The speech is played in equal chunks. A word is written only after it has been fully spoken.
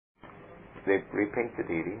They repaint the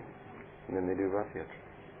deity, and then they do rasya.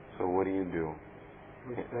 So what do you do?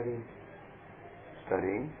 We're studying.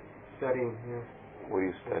 Studying? Studying, yeah. What do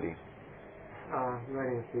you study?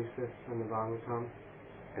 Writing a thesis on the Bhagavatam.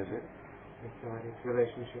 Is it? Its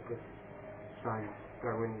relationship with science,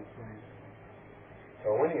 Darwinian science.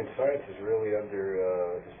 Darwinian science is really under,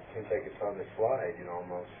 it seems like it's on the slide,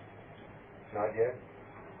 almost. Not yet?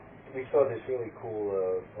 We saw this really cool,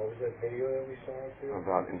 what was that video that we saw out there?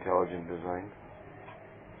 About intelligent design?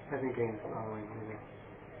 Hasn't gained following either.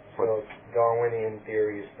 So Darwinian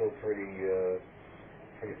theory is still pretty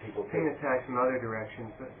people It's being attacked from other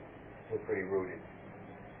directions, but still pretty rooted.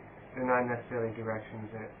 They're not necessarily directions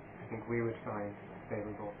that I think we would find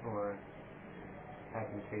favorable or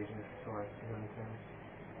advantageous or,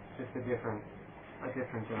 just a different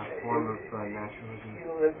form of naturalism.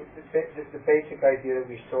 The basic idea that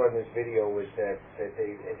we saw in this video was that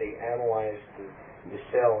they analyzed the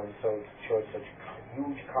cell, and so it showed such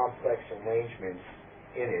huge complex arrangements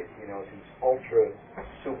in it, these ultra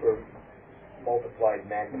super multiplied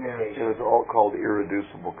magnification. It was all called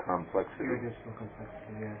irreducible complexity. Irreducible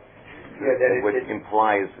complexity, yes. Which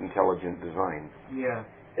implies intelligent design. Yeah.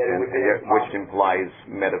 Which implies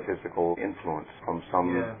metaphysical influence from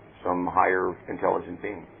some higher intelligent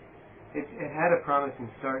being. It had a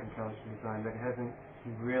promising start in intelligent design, but it hasn't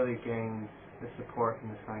really gained the support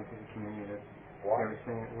from the scientific community that they were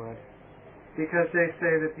saying it would. Because they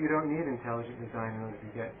say that you don't need intelligent design in order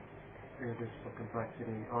to get irreducible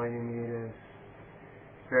complexity. All you need is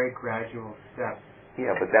very gradual steps.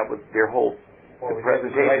 Yeah, but that was their whole the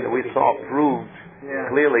presentation that we saw proved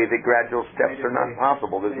clearly that gradual steps are not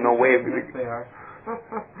possible. There's no way of Yes, they are.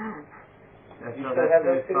 You still have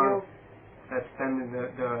that video? That's been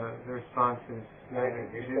the response is.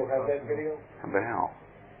 You still have that video? But how?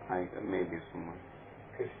 Maybe somewhere.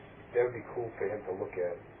 Because that would be cool for him to look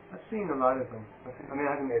at. I've seen a lot of them.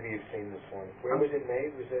 Maybe you've seen this one. Where was it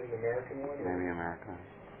made? Was it an American one? Maybe America.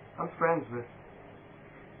 I'm friends with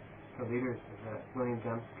the leaders of that. William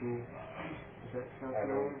Dembski. Is that sound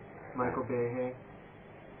familiar? Michael Behe.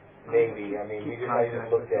 Maybe. We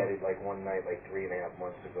just looked at it like one night, like 3.5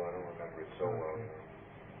 months ago. I don't remember it so well.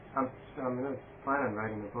 I'm going to plan on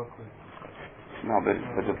writing a book with. No, but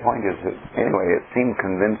the point is that, anyway, it seemed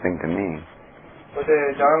convincing to me. What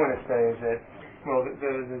the Darwinists say is that, well,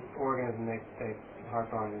 the organism they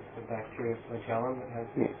harp on is the bacteria flagellum that has.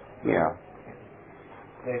 Yeah.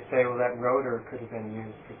 They say, well, that rotor could have been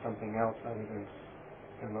used for something else other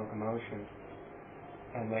than locomotion,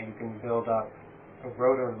 and that you can build up a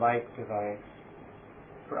rotor-like device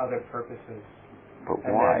for other purposes. But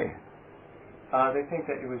why? They think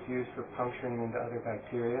that it was used for puncturing into other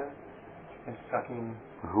bacteria and sucking.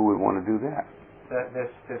 Who would want to do that?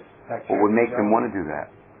 This bacteria. What would make them want to do that?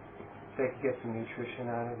 They could get some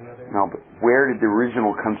nutrition out of the other. No, but where did the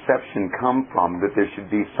original conception come from that there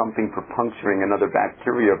should be something for puncturing another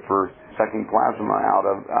bacteria, for sucking plasma out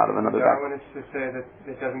of another bacteria? Darwinists just say that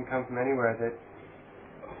it doesn't come from anywhere. That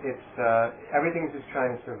it's everything's just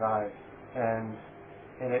trying to survive, and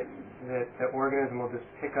that the organism will just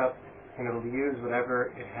pick up and it'll use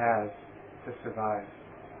whatever it has to survive,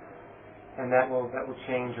 and that will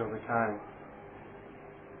change over time.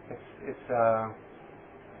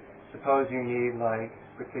 Suppose you need like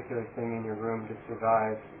a particular thing in your room to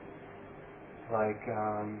survive, like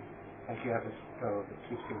you have a stove that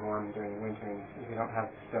keeps you warm during the winter, and if you don't have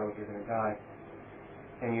the stove, you're going to die.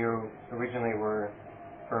 And you originally were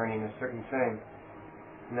burning a certain thing,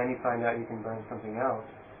 and then you find out you can burn something else,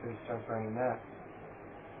 so you start burning that.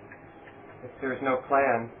 If there's no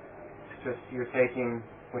plan, it's just you're taking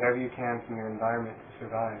whatever you can from your environment to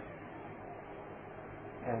survive.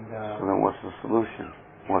 And so then what's the solution?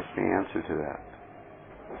 What's the answer to that?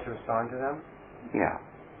 To respond to them? Yeah.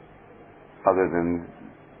 Other than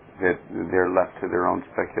that they're left to their own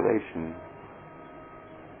speculation.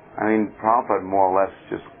 Prabhupada more or less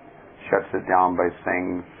just shuts it down by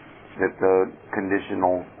saying that the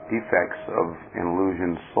conditional defects of an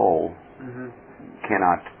illusioned soul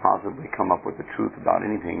cannot possibly come up with the truth about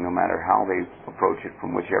anything, no matter how they approach it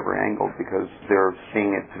from whichever angle, because they're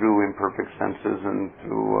seeing it through imperfect senses and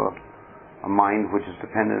through a mind which is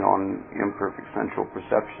dependent on imperfect sensual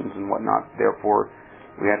perceptions and whatnot. Therefore,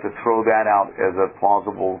 we have to throw that out as a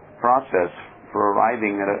plausible process for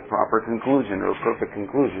arriving at a proper conclusion or a perfect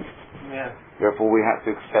conclusion. Yeah. Therefore, we have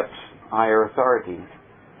to accept higher authority.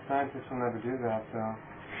 Scientists will never do that, though.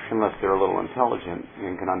 Unless they're a little intelligent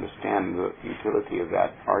and can understand the utility of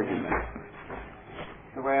that argument.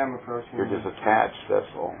 The way I'm approaching You're just attached, that's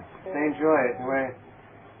all. They enjoy it, the way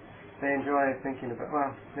they enjoy thinking about,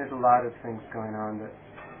 well, there's a lot of things going on that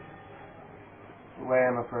the way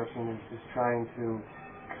I'm approaching is just trying to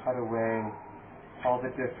cut away all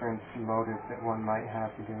the different motives that one might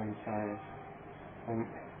have for doing science, and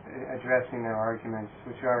addressing their arguments,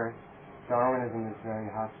 which are Darwinism is very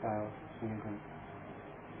hostile to theism,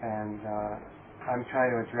 and I'm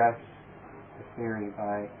trying to address the theory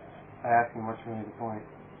by asking what's really the point.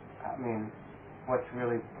 I mean, what's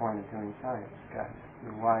really the point of doing science, guys?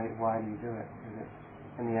 Why do you do it? Is it,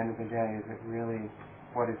 in the end of the day, is it really,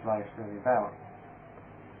 what is life really about?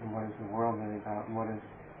 And what is the world really about? And what is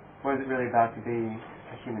it really about to be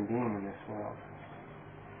a human being in this world?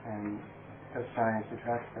 And does science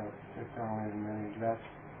address those? Does Darwinism really address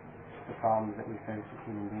the problems that we face as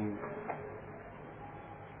human beings?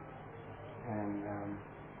 And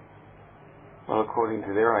well, according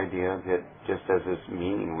to their idea, that just as it's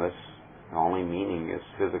meaningless, the only meaning is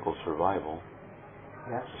physical survival.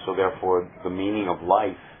 yes, So therefore, the meaning of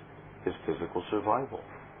life is physical survival.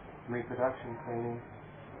 reproduction, training,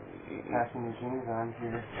 passing the genes on to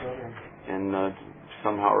your children. And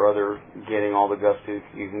somehow or other, getting all the gusto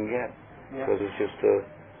you can get. Yeah. Because it's just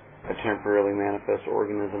a temporarily manifest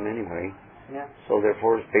organism anyway. Yeah. So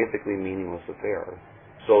therefore, it's basically a meaningless affair.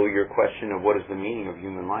 So your question of what is the meaning of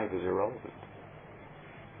human life is irrelevant.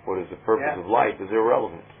 What is the purpose of life is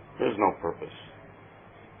irrelevant. There's no purpose.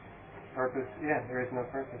 Purpose? Yeah, there is no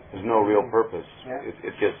purpose. There's no real purpose. Yeah.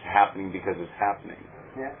 It's just happening because it's happening.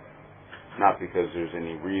 Yeah. Not because there's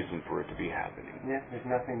any reason for it to be happening. Yeah, there's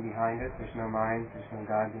nothing behind it. There's no mind. There's no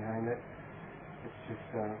God behind it. It's just,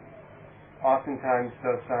 oftentimes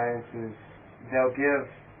those sciences, they'll give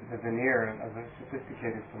the veneer of a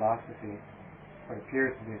sophisticated philosophy, what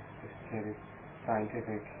appears to be a sophisticated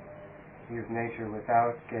scientific view of nature,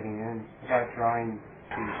 without drawing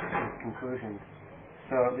these conclusions.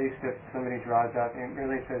 So at least if somebody draws out and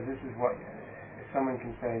really says, this is what, if someone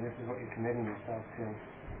can say, this is what you're committing yourself to,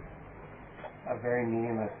 a very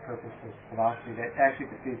meaningless, purposeless philosophy that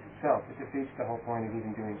actually defeats itself. It defeats the whole point of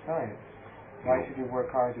even doing science. Why should you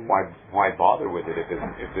work hard to... Why bother with it if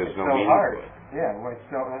there's no so meaning hard. to it? Yeah,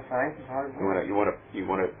 science is hard work. You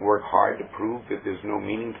want to work hard to prove that there's no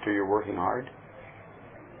meaning to your working hard?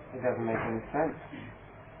 It doesn't make any sense.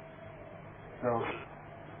 So,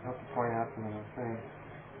 I have to point out some of those things.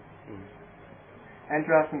 And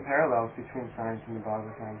draw some parallels between science and the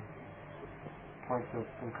Bhagavatam. Points of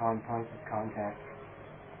contact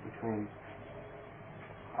between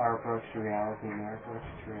our approach to reality and their approach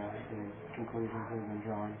to reality, and conclusions that have been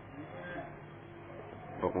drawn.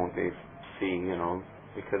 But won't they see,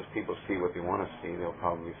 because people see what they want to see, they'll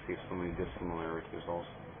probably see so many dissimilarities also.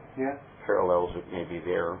 Yeah. Parallels that may be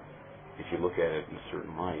there if you look at it in a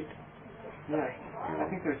certain light. Yeah. I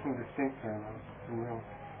think there's some distinct parallels.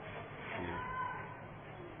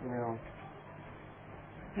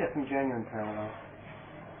 Some genuine parallels.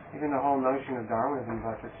 Even the whole notion of Darwinism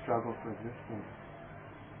about the struggle for existence,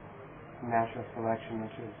 natural selection,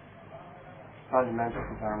 which is fundamental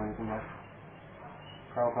to Darwinism.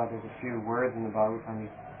 Prabhupāda, there's a few words in the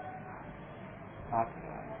Bhagavatam,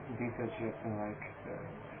 Dita-chit, and I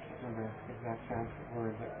can't remember the exact Sanskrit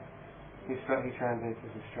word, but he translates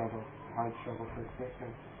as a struggle, hard struggle for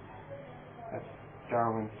existence. That's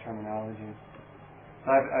Darwin's terminology.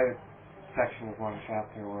 So I have a section of one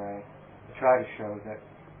chapter where I try to show that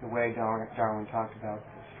the way Darwin talked about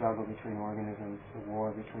the struggle between organisms, the war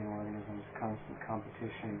between organisms, constant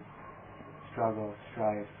competition, struggle,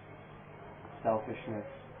 strife, selfishness,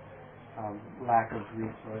 lack of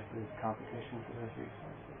resources, competition for those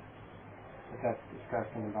resources. But that's discussed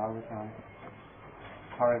in the Bhagavatam,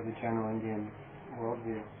 part of the general Indian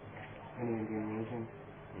worldview, any Indian religion.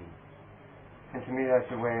 And to me that's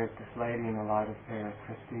a way of deflating a lot of their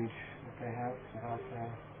prestige that they have about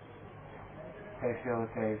they feel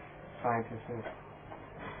that scientists,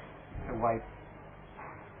 the white,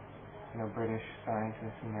 British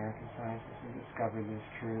scientists, American scientists have discovered this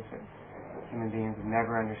truth that human beings have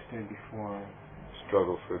never understood before.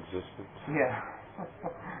 Struggle for existence. Yeah.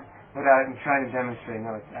 But I'm trying to demonstrate,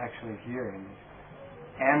 no, it's actually here.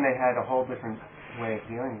 And they had a whole different way of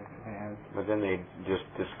dealing with it. But then they just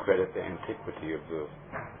discredit the antiquity of the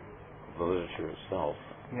literature itself.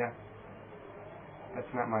 Yeah. That's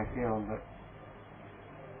not my field, but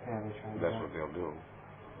yeah, they try to do That's that. what they'll do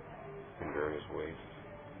in various ways.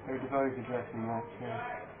 There are devotees addressing that, yeah.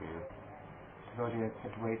 Devotee at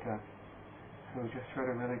Advaita, who just wrote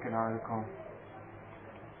a really good article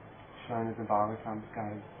showing that the Bhagavatam's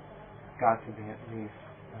got to be at least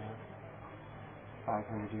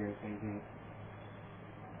 500 years AD.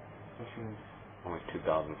 Which is... Only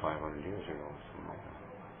 2,500 years ago, something like that.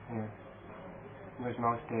 Yeah. Whereas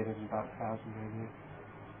most data is about 1,000 AD.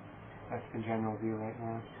 That's the general view right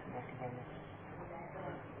now, academics.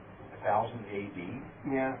 1000 AD?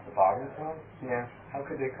 Yeah. The Bhagavatam? Yeah. How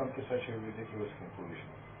could they come to such a ridiculous conclusion?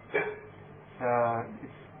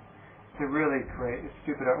 It's a really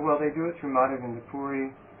stupid art. Well, they do it through Madhavendra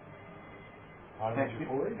Puri.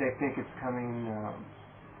 They think it's coming,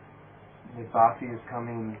 the Bhakti is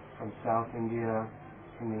coming from South India,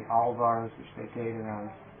 from the Alvars, which they date around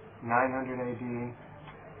 900 AD,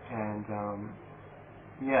 and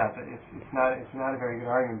but it's not a very good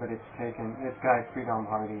argument, but it's taken. This guy Friedhelm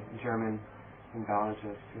Hardy, a German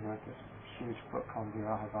Indologist, who wrote this huge book called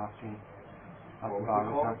Viraha Bhakti. What was it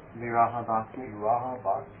called? Viraha Bhakti. Viraha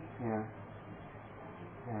Bhakti. Yeah.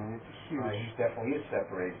 And it's huge. He definitely is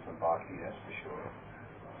separated from Bhakti, that's for sure.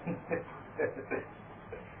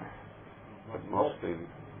 But mostly,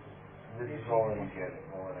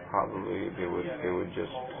 probably they would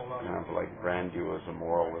just kind of like brand you as a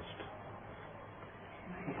moralist.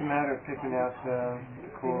 It's a matter of picking out the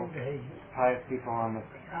cool, pious people on the.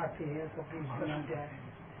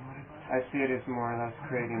 I see it as more or less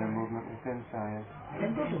creating a movement within science.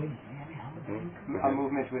 A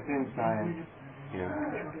movement within science. Yeah.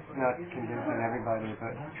 Not convincing everybody,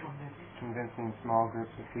 but convincing small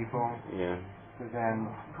groups of people who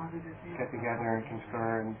then get together and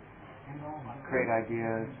confer and create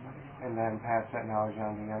ideas and then pass that knowledge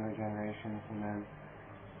on to younger generations, and then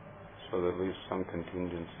so that at least some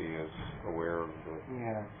contingency is aware of the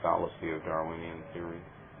fallacy of Darwinian theory.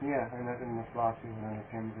 Yeah, and the philosophy that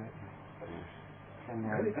underpins it. And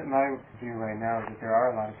my view right now is that there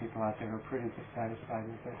are a lot of people out there who are pretty dissatisfied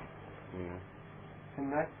with it. Yeah.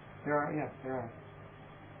 And there are.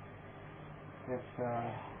 It's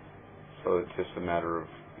so it's just a matter of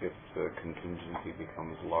if the contingency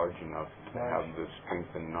becomes large enough to have the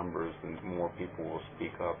strength in numbers, then more people will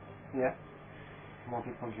speak up. Yeah. More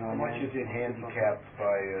people join. How much is it handicapped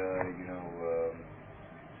by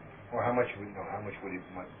or how much would it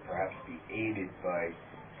perhaps be aided by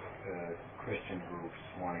Christian groups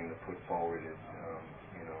wanting to put forward it,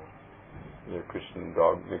 They're Christian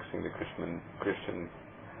mixing the Christian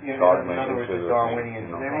dogma into the Darwinian.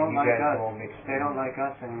 They won't like us. They don't like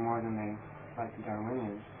us any more than they like the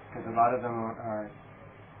Darwinians, because a lot of them are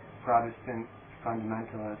Protestant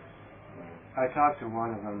fundamentalists. I talked to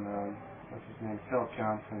one of them, what's his name, Philip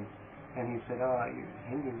Johnson, and he said, "Oh, you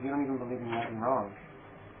Hindus, you don't even believe in right and wrong."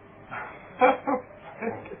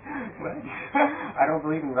 What? I don't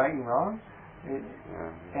believe in right and wrong?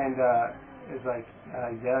 And it's like,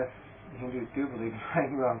 yes, Hindus do believe in right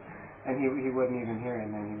and wrong. And he wouldn't even hear it,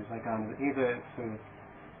 and then he was like on to they're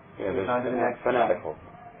fanatical.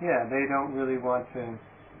 Yeah, they don't really want to.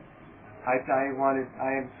 I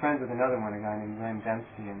am friends with another one, a guy named Len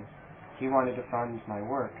Dempsey, and he wanted to fund my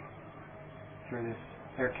work through this.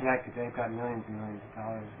 They're connected. They've got millions and millions of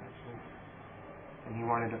dollars, actually. And he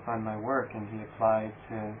wanted to fund my work, and he applied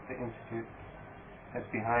to the institute that's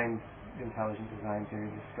behind Intelligent Design Theory,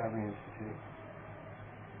 Discovery Institute.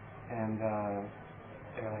 And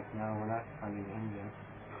they're like, "No, we're not funding India."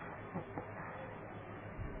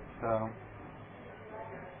 So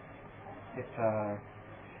it's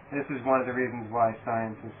this is one of the reasons why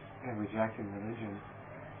scientists have rejected religion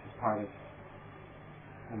as part of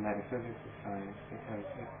the metaphysics of science, because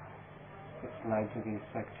it's led to these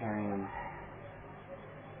sectarian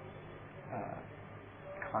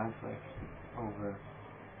conflicts over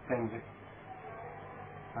things that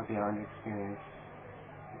are beyond experience,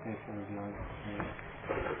 that they feel are beyond experience.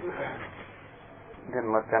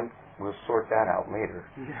 Then we'll sort that out later.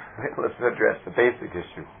 Let's address the basic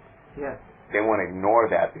issue. Yeah. They want to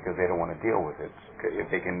ignore that because they don't want to deal with it.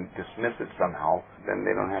 If they can dismiss it somehow, then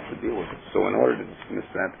they don't have to deal with it. So in order to dismiss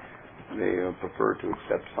that, they prefer to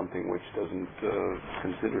accept something which doesn't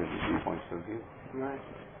consider the viewpoints of view. Right.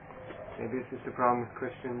 Maybe it's just a problem with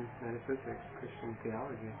Christian metaphysics, Christian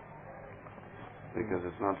theology. Because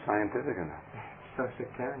it's not scientific enough. So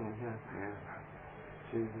sectarian, yeah.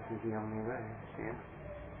 Jesus is the only way. Yeah.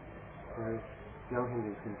 Whereas no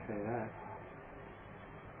Hindus can say that.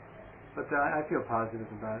 But I feel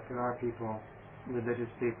positive about it. There are people,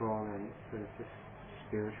 religious people, and sort of just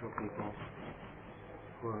spiritual people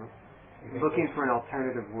who are looking for an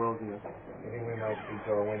alternative worldview. You think we might see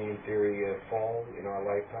Darwinian theory fall in our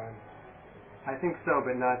lifetime? I think so,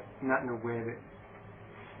 but not in a way that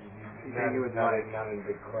you would like. Not in a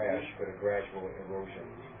big crash, but a gradual erosion.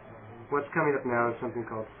 What's coming up now is something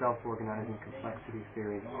called self-organizing complexity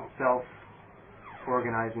theory.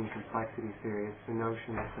 Self-organizing complexity theory. It's the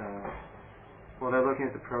notion that, they're looking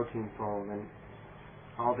at the protein fold, and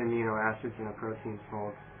all the amino acids in a protein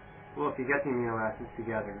fold. Well, if you get the amino acids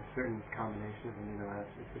together, a certain combination of amino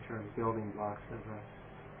acids, which are the building blocks of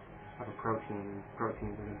a protein, and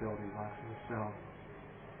proteins are the building blocks of a cell.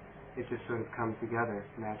 it just sort of comes together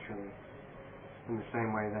naturally. In the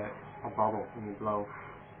same way that a bubble, when you blow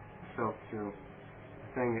soap through a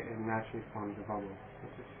thing, it naturally forms a bubble.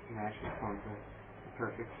 It just naturally forms a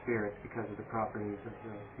perfect sphere because of the properties of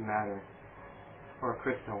the matter. Or a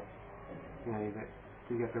crystal. You know,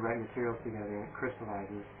 you get the right materials together and it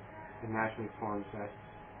crystallizes. It naturally forms that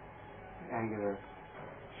angular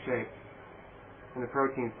shape. And the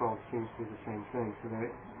protein fold seems to do the same thing. So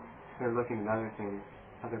they're looking at other things,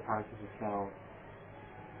 other parts of the cell,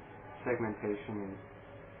 segmentation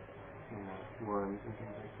and worms and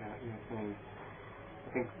things like that. You know,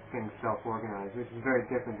 I think things self-organize, which is very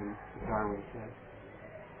different than what Darwin said.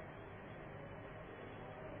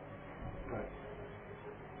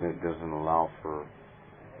 But it doesn't allow for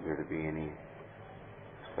there to be any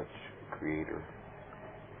such creator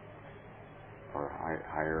or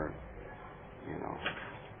higher,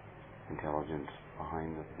 intelligence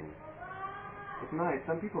behind the thing. It might.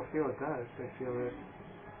 Some people feel it does. They feel that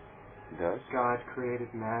it does? God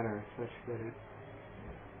created matter such that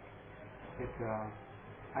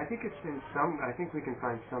I think it's in some. I think we can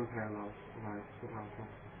find some parallels in our philosophy.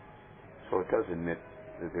 So it does admit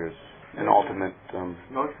that there's an ultimate.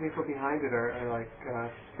 Most people behind it are like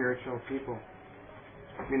spiritual people.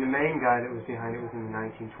 I mean, the main guy that was behind it was in the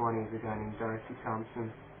 1920s, a guy named Darcy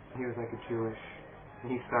Thompson. He was like a Jewish.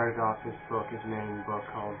 And he started off his book, his main book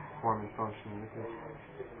called Form and Function, with this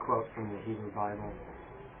quote from the Hebrew Bible.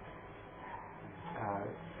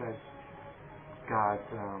 It says God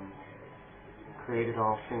created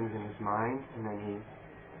all things in his mind, and then he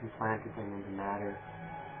implanted them into matter,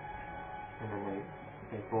 and then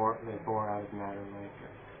they bore out of matter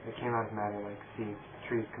they came out of matter like seeds.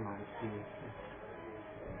 Trees come out of seeds.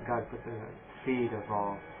 God put the seed of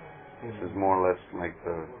all things. This is more or less like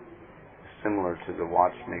similar to the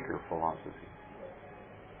watchmaker philosophy.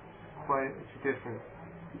 Quite, it's different.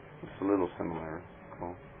 It's a little similar,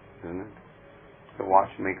 isn't it? The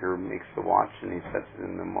watchmaker makes the watch and he sets it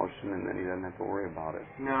into motion, and then he doesn't have to worry about it.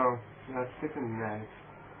 No, it's different than that.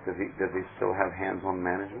 Does he still have hands-on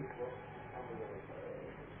management?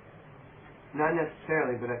 Not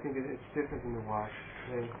necessarily, but I think it's different than the watch.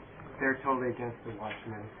 They're totally against the watch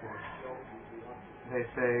metaphor. They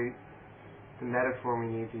say the metaphor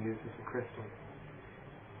we need to use is a crystal,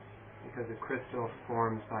 because a crystal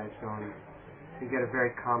forms by its own. You get a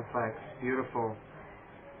very complex, beautiful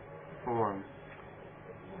form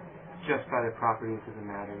just by the properties of the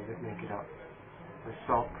matter that make it up. Or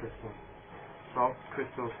salt crystals. Salt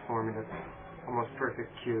crystals form into almost perfect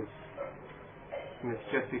cubes. And it's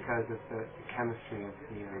just because of the chemistry of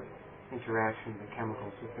the interaction of the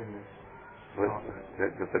chemicals within this salt.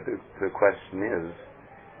 But the question is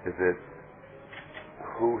that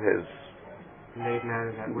who has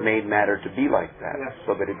made matter to be like that, yeah,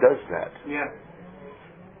 so that it does that? Yeah.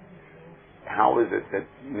 How is it that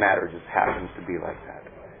matter just happens to be like that?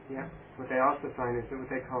 Yeah. What they also find is that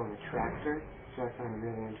what they call an attractor, which I find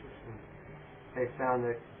really interesting. They found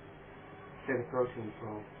that, say, the protein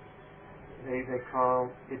fold, they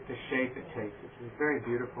call it the shape it takes. It's a very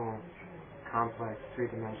beautiful, complex,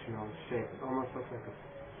 three-dimensional shape. It almost looks like a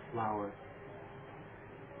flower.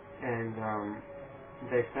 And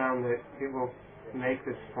they found that it will make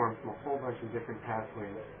this form from a whole bunch of different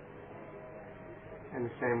pathways. In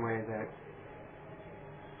the same way that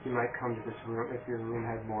you might come to this room, if your room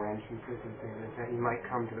has more entrances and things like that, you might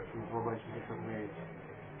come to it from a whole bunch of different ways.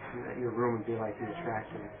 And that your room would be like the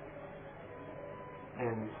attractor.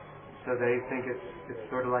 And so they think it's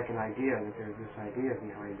sort of like an idea, that there's this idea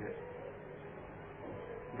behind it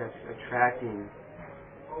that's attracting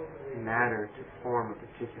matter to form a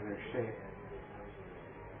particular shape.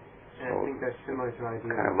 And so I think that's similar to ideas.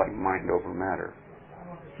 Kind of like mind over matter.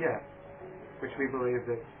 Yeah. Which we believe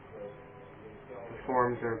that the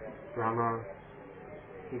forms are Brahma.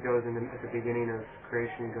 He goes in at the beginning of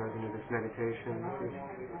creation, he goes into this meditation.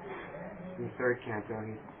 In the third canto,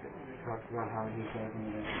 he talks about how he goes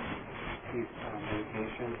into these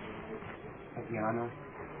meditations of dhyana.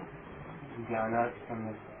 Dhyana from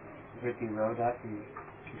the vritti roda, and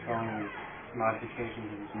controlling the modifications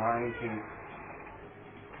of his mind.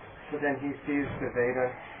 So then he sees the Veda,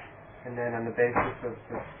 and then on the basis of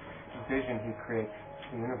this vision, he creates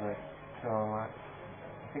the universe. So I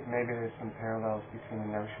think maybe there's some parallels between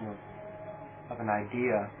the notion of an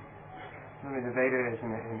idea. I mean, the Veda is in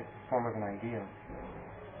the form of an idea,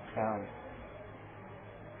 sound,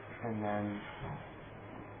 and then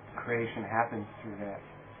creation happens through that.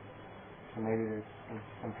 So maybe there's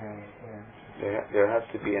some parallels there. There has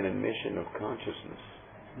to be an admission of consciousness.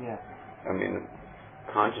 Yeah. I mean,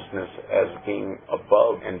 consciousness as being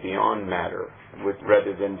above and beyond matter,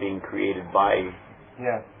 rather than being created by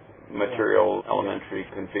material elementary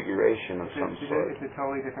configuration of some sort. It's a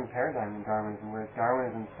totally different paradigm than Darwinism, whereas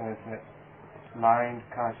Darwinism says that mind,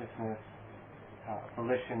 consciousness,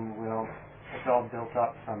 volition, will, it's all built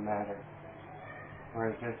up from matter.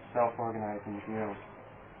 Whereas this self-organizing view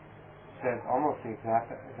says almost the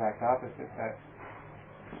exact opposite, that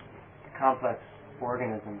the complex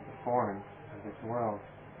organisms, the forms of this world,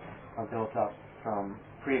 are built up from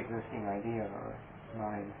pre-existing idea or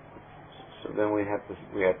mind. So then we have to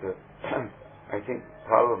I think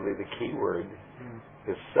probably the key word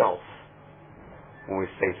is self. When we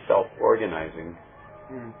say self-organizing,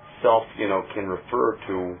 self, can refer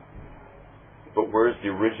to, but where's the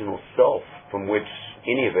original self from which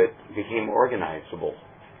any of it became organizable?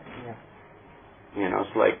 Yeah.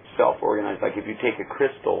 It's like self-organized. Like if you take a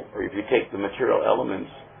crystal, or if you take the material elements,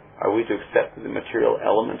 are we to accept that the material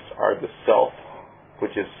elements are the self,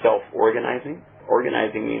 which is self-organizing?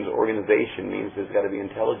 Organizing means organization, means there's got to be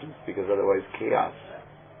intelligence, because otherwise chaos.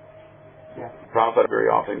 Yeah. Prabhupada very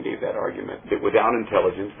often gave that argument, that without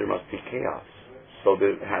intelligence there must be chaos. So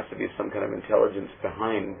there has to be some kind of intelligence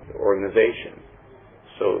behind the organization.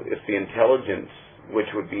 So if the intelligence, which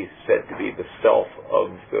would be said to be the self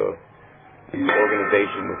of the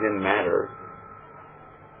organization within matter,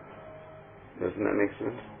 doesn't that make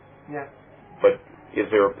sense? Yeah. But is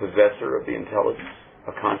there a possessor of the intelligence,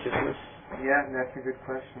 a consciousness? Yeah, that's a good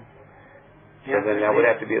question. So then that would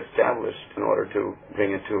have to be established in order to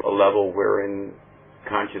bring it to a level wherein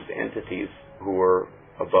conscious entities who are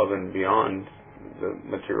above and beyond the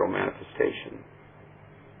material manifestation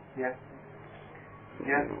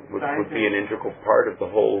would be an integral part of the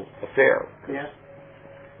whole affair. Yeah.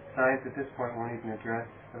 Science at this point won't even address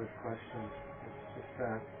those questions. It's just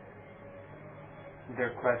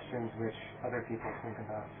they're questions which other people think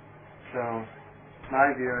about. So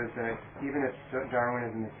my view is that even if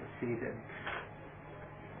Darwinism is defeated,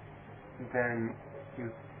 then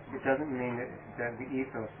it doesn't mean that the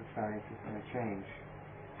ethos of science is going to change.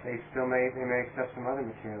 They may accept some other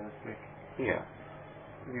materialistic view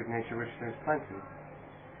of nature, which there's plenty.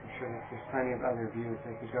 I'm sure that there's plenty of other views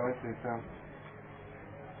they could go into. So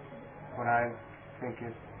what I think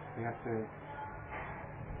is we have to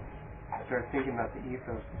start thinking about the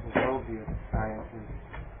ethos of the worldview that science is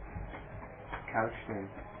couched in,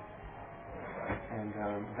 and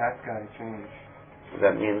that's got to change.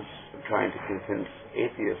 That means trying to convince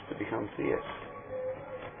atheists to become theists.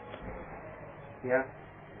 Yeah,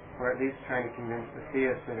 or at least trying to convince the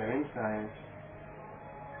theists that are in science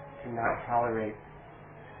to not tolerate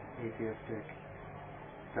atheistic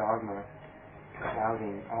dogma,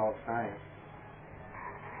 doubting all of science.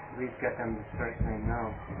 At least get them to start saying,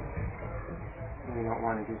 no, we don't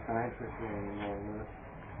want to do science with you anymore.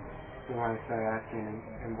 We want to start asking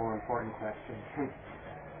a more important questions.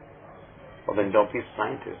 Well, then don't be a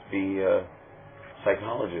scientist, be a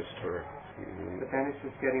psychologist, or... But then it's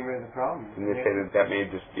just getting rid of the problem. And they say that may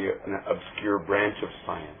just be an obscure branch of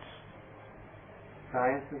science.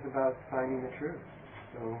 Science is about finding the truth.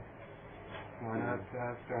 So why not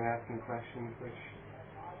start asking questions which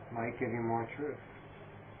might give you more truth?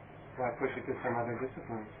 Why push it to some other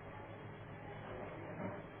discipline?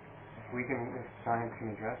 If science can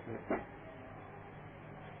address it.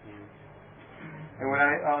 And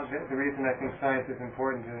the reason I think science is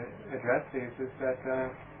important to address these is that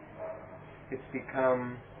it's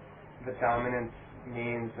become the dominant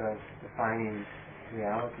means of defining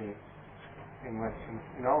reality in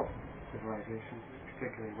all civilizations,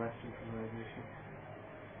 particularly Western civilization.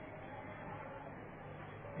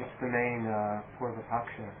 It's the main purva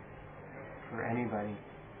paksha for anybody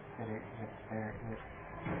that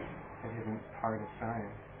isn't part of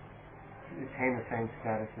science. It attained the same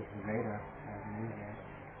status as the Veda as in India.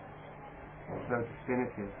 So it's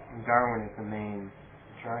definitive. And Darwin is the main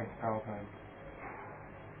giant. Prabhupāda is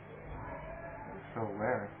so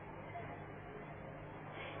aware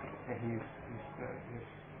that his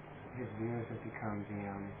views have become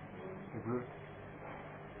the roots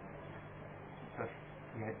of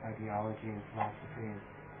the ideology and philosophy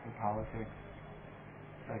and politics,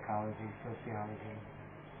 psychology, sociology.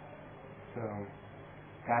 So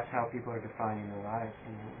that's how people are defining their lives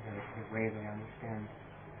and the way they understand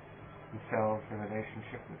themselves, their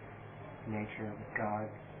relationship with nature, with God,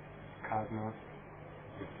 cosmos.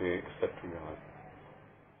 If they accept God.